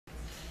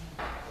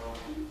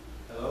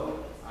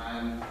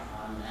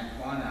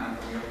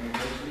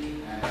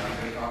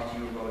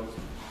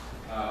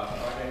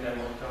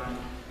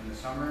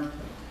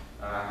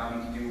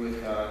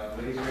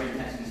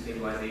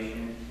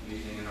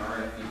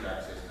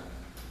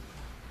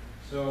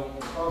So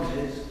the problem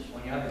is,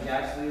 when you have a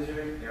gas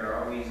laser, there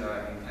are always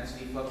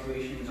intensity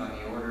fluctuations on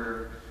the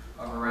order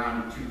of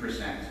around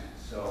 2%.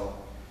 So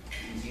you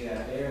can see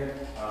that there.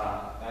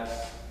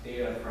 That's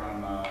data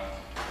from,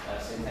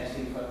 that's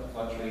intensity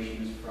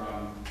fluctuations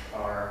from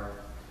our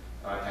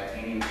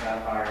titanium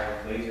sapphire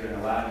laser in the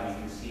lab, and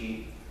you can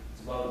see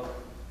it's about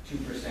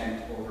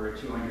 2% over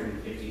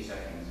 250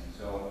 seconds.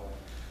 So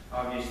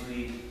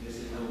obviously this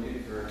is no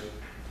good for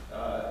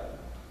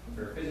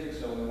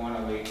physics, so we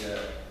want a way to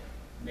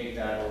make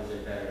that a little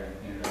bit better.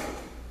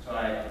 So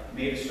I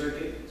made a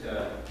circuit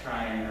to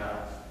try and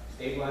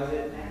stabilize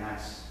it, and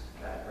that's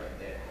that right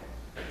there.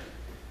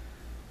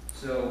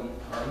 So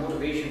our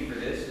motivation for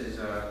this is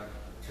to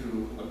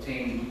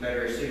obtain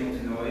better signal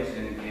to noise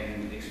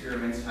in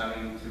experiments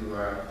having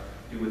to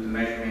do with the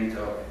measurement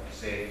of,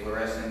 say,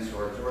 fluorescence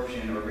or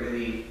absorption, or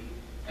really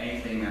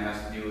anything that has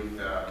to do with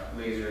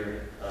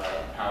laser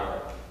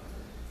power.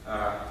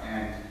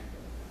 And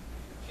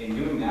in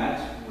doing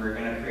that, we're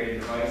going to create a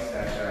device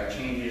that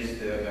changes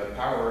the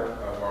power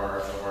of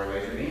our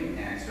laser beam,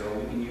 and so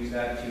we can use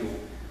that to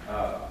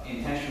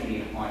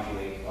intentionally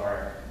modulate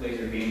our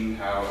laser beam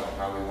how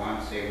we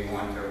want. Say we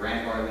want to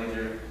ramp our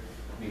laser,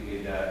 we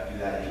could do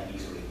that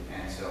easily.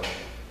 And so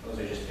those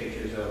are just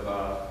pictures of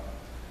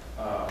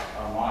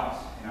our mods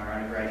in our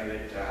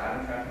undergraduate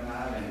atom tracking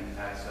lab, and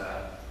that's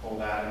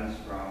cold atoms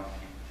from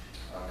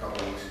a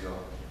couple of weeks ago.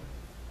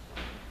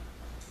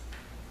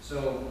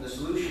 So the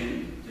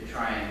solution to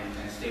try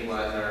and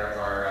stabilize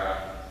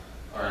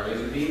our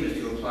laser beam is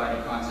to apply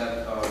the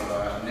concept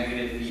of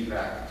negative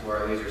feedback to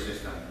our laser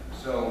system.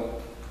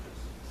 So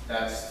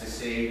that's to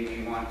say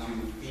we want to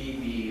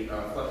feed the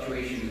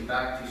fluctuations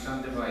back to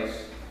some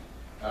device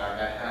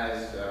that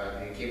has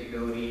the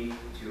capability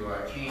to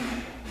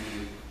change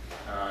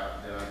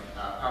the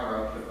power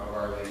output of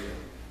our laser.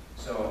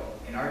 So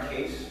in our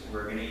case,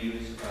 we're going to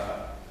use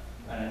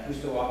an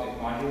acousto-optic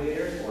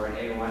modulator, or an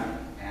A1,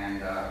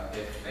 and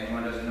if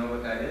anyone doesn't know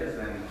what that is,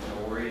 then no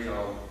worries,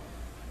 I'll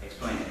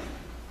explain it.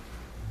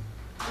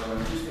 So an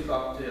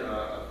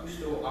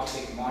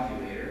acousto-optic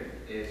modulator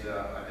is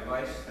a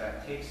device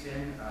that takes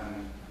in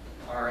an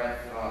RF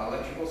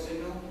electrical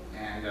signal,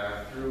 and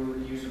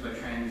through the use of a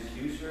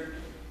transducer,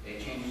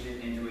 it changes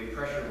it into a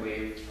pressure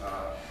wave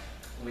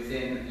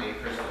within a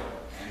crystal.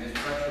 And this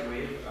pressure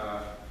wave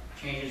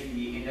changes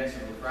the index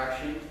of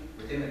refraction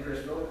within the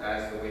crystal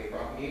as the wave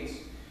propagates,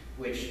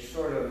 which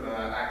sort of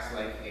acts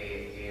like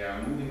a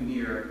moving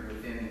mirror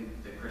within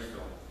the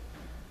crystal.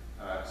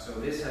 So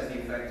this has the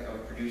effect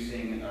of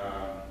producing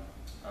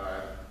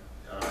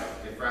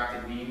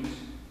diffracted beams,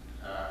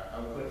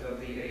 output of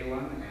the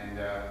A1, and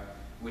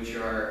which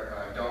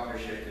are Doppler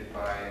shifted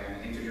by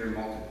an integer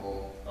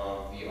multiple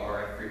of the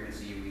RF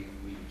frequency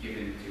we've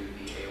given to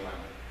the A1.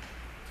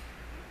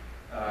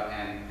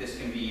 And this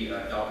can be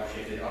Doppler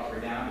shifted up or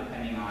down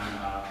depending on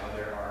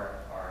whether our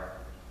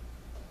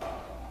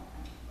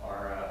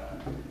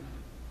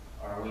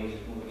wave is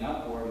moving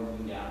up or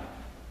moving down.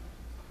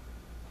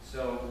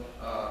 So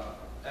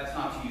that's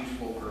not too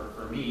useful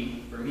for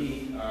me. For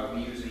me, we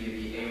use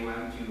the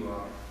A1 to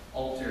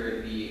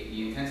alter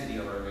the intensity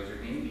of our laser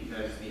beam,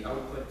 because the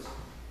output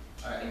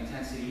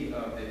intensity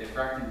of the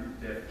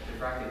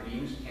diffracted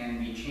beams can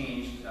be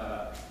changed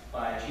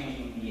by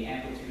changing the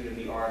amplitude of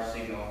the RF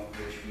signal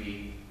which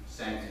we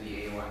send to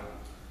the A1.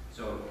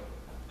 So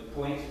the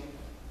point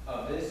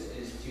of this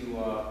is to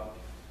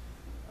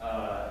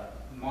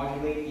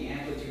modulate the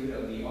amplitude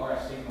of the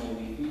RF signal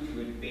we feed to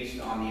it based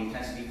on the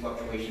intensity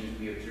fluctuations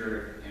we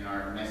observe in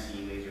our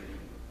messy laser beam.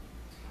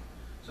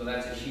 So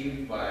that's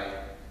achieved by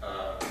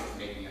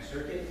making a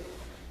circuit,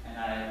 and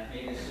I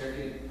made this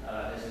circuit.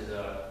 This is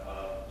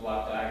a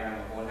block diagram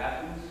of what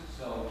happens.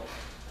 So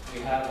we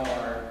have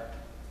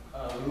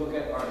we look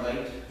at our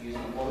light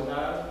using a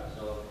photodiode.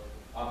 So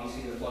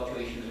obviously the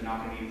fluctuations are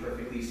not going to be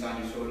perfectly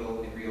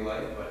sinusoidal in real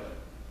life, but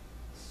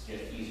it's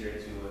just easier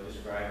to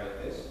describe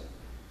like this.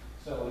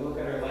 So we look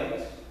at our light.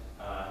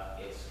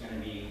 It's going to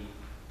be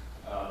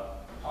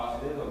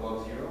positive,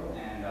 above zero,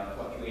 and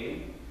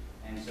fluctuating.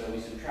 And so we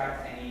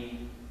subtract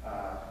any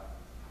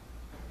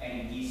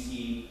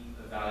DC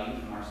value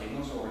from our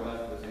signal, so we're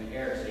left with an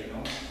error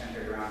signal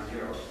centered around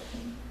zero.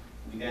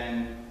 We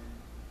then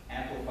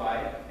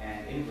amplify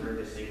and invert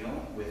the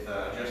signal with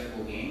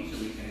adjustable gain, so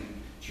we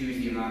can choose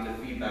the amount of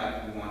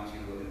feedback we want to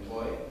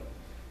employ.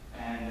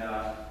 And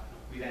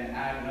we then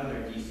add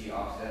another DC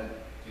offset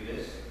to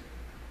this,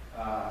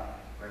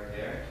 right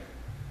there,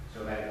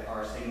 so that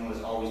our signal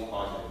is always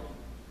positive.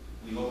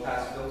 We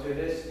low-pass filter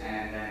this,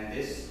 and then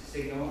this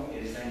signal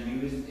is then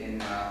used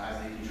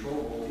as a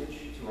control voltage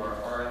to our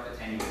RF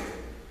attenuator,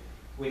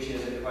 which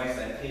is a device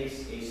that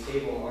takes a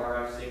stable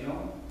RF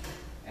signal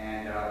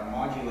and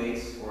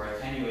modulates or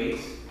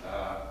attenuates,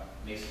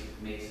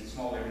 makes it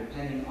smaller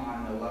depending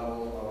on the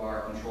level of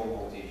our control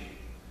voltage.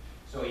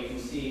 So you can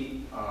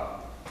see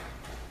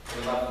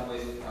we're left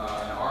with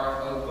an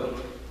RF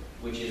output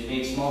which is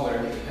made smaller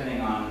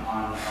depending on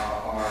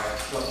our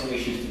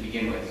fluctuations to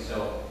begin with.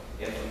 So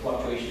if the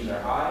fluctuations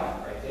are high,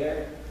 right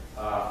there,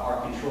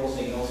 our control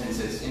signal, since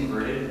it's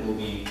inverted, will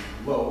be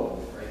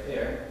low, right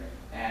there.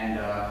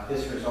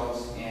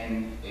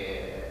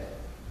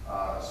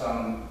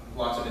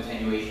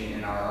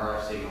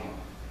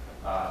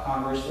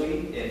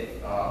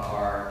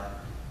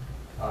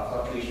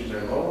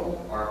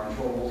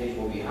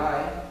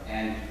 high,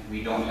 and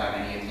we don't have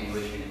any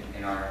attenuation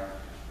in our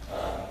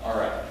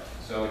RF.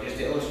 So just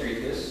to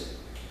illustrate this,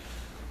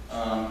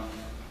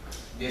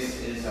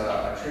 this is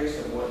a trace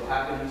of what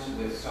happens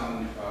with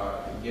some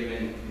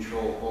given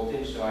control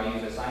voltage. So I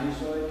use a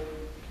sinusoid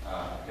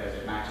because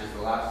it matches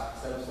the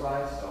last set of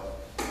slides. So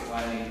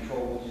when the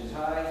control voltage is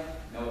high,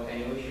 no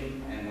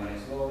attenuation, and when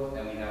it's low,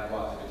 then we have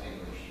lots of attenuation.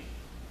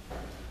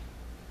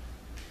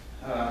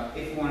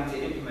 If we wanted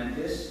to implement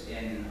this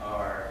in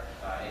our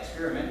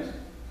experiment,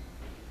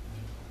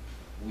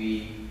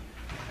 we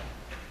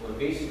would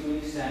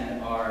basically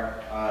send our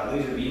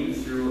laser beam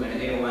through an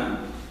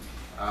AOM.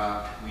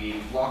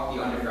 We block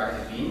the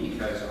undiffracted beam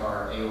because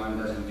our AOM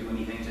doesn't do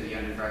anything to the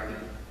undiffracted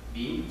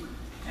beam.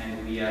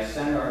 And we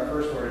send our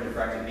first order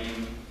diffracted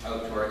beam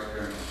out to our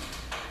experiment.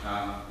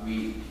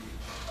 We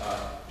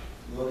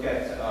look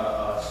at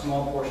a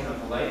small portion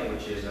of the light,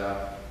 which is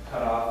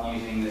cut off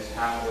using this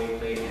half wave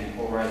plate and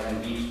polarized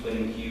and beam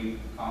splitting cube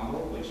combo,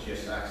 which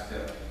just acts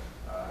to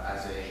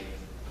as a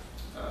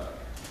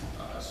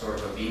sort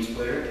of a beam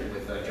splitter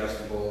with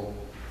adjustable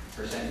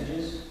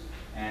percentages.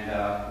 And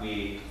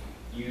we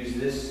use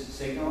this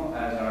signal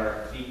as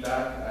our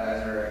feedback,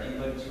 as our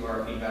input to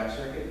our feedback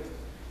circuit.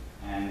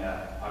 And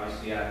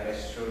obviously, as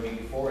I showed you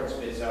before, it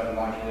spits out a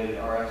modulated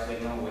RF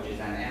signal, which is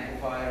then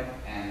amplified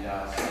and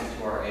sent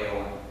to our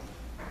AOM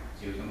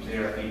to complete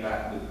our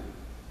feedback loop.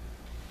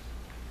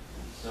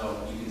 So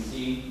you can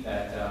see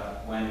that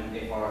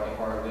if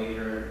our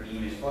laser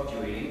beam is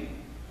fluctuating,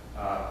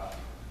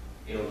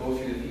 it'll go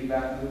through the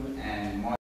feedback loop and